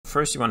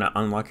first you want to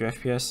unlock your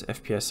FPS.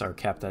 FPS are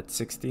capped at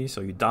 60,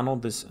 so you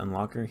download this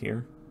unlocker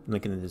here,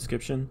 link in the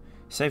description,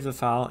 save the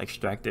file,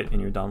 extract it in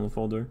your download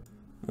folder.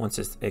 Once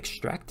it's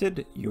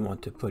extracted, you want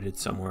to put it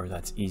somewhere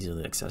that's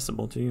easily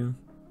accessible to you.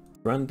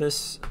 Run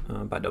this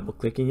by double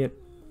clicking it.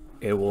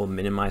 It will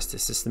minimize the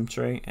system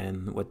tray,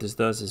 and what this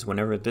does is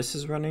whenever this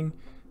is running,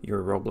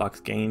 your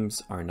Roblox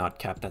games are not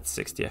capped at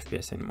 60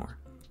 FPS anymore.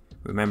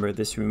 Remember,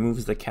 this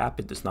removes the cap,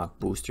 it does not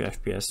boost your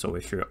FPS, so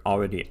if you're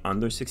already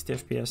under 60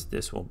 FPS,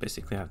 this will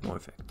basically have no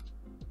effect.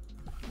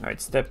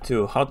 Alright, step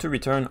 2, how to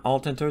return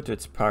alt+enter to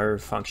its prior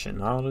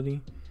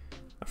functionality.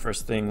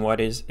 First thing, what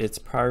is its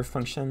prior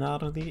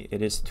functionality?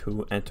 It is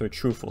to enter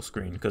true full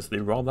screen, because the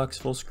Roblox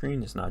full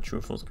screen is not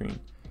true full screen.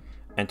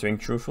 Entering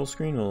true full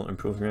screen will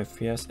improve your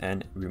FPS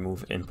and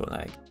remove input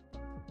lag.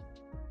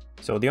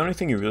 So the only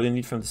thing you really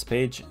need from this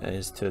page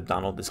is to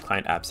download this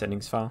client app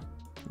settings file.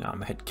 Now I'm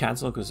gonna hit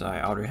cancel because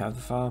I already have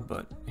the file,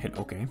 but hit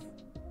OK.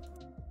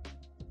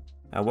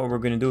 Now what we're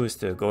gonna do is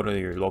to go to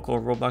your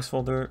local Roblox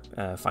folder,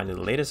 find the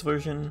latest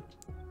version,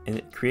 and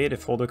create a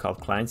folder called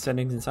client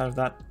settings inside of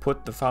that,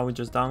 put the file we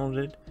just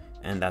downloaded,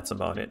 and that's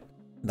about it.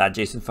 That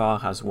JSON file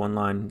has one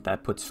line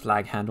that puts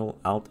flag handle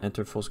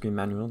alt+enter full screen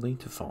manually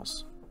to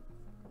false.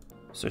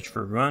 Search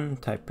for run,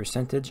 type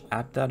 %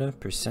 app data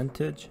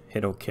 %,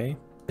 hit OK.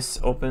 This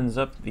opens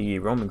up the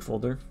roaming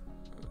folder.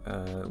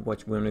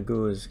 What we're going to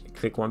do is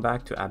click one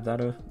back to app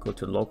data, go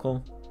to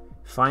local,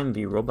 find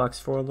the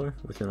Roblox folder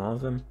within all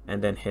of them,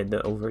 and then head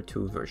over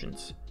to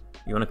versions.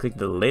 You want to click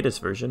the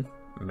latest version,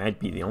 it might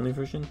be the only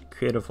version,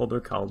 create a folder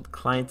called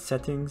client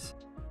settings.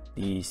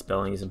 The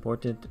spelling is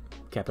important,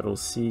 capital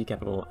C,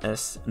 capital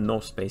S, no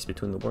space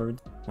between the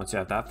words. Once you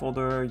have that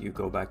folder, you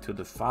go back to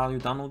the file you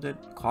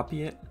downloaded,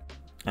 copy it.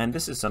 And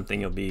this is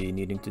something you'll be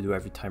needing to do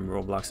every time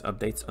Roblox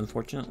updates,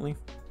 unfortunately.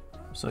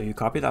 So you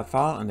copy that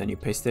file and then you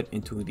paste it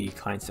into the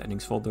client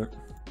settings folder.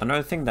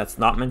 Another thing that's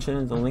not mentioned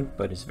in the link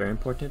but is very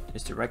important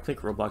is to right click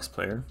Roblox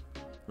Player,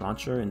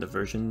 Launcher in the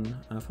version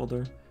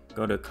folder,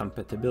 go to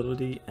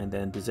compatibility and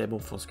then disable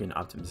full screen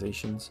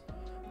optimizations.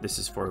 This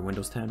is for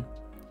Windows 10.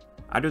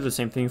 I do the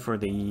same thing for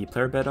the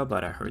player beta,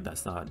 but I heard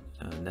that's not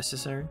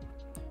necessary.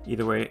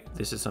 Either way,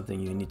 this is something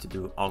you need to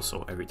do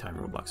also every time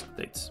Roblox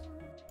updates.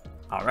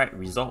 Alright,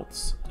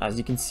 results. As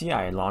you can see,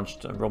 I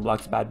launched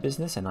Roblox Bad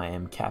Business and I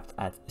am capped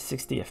at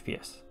 60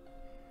 FPS.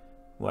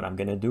 What I'm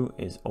gonna do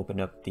is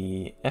open up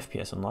the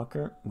FPS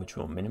unlocker, which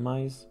will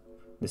minimize.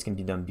 This can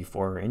be done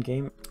before or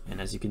in-game. And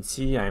as you can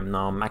see, I am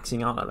now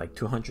maxing out at like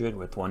 200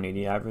 with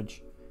 180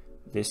 average.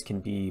 This can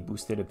be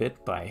boosted a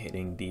bit by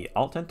hitting the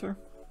alt+enter.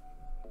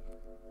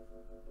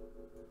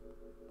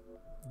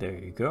 There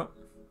you go.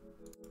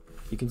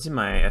 You can see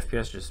my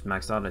FPS just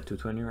maxed out at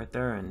 220 right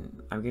there,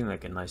 and I'm getting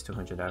like a nice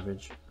 200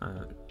 average.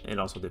 It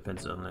also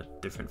depends on the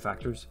different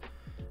factors.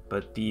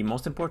 But the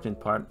most important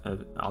part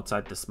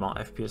outside the small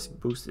FPS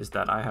boost is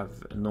that I have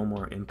no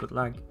more input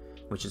lag,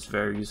 which is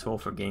very useful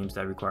for games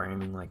that require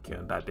aiming like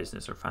Bad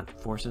Business or Phantom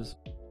Forces.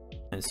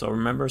 And so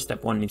remember,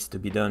 step 1 needs to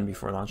be done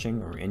before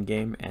launching or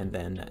in-game, and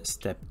then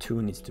step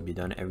 2 needs to be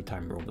done every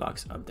time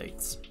Roblox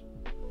updates.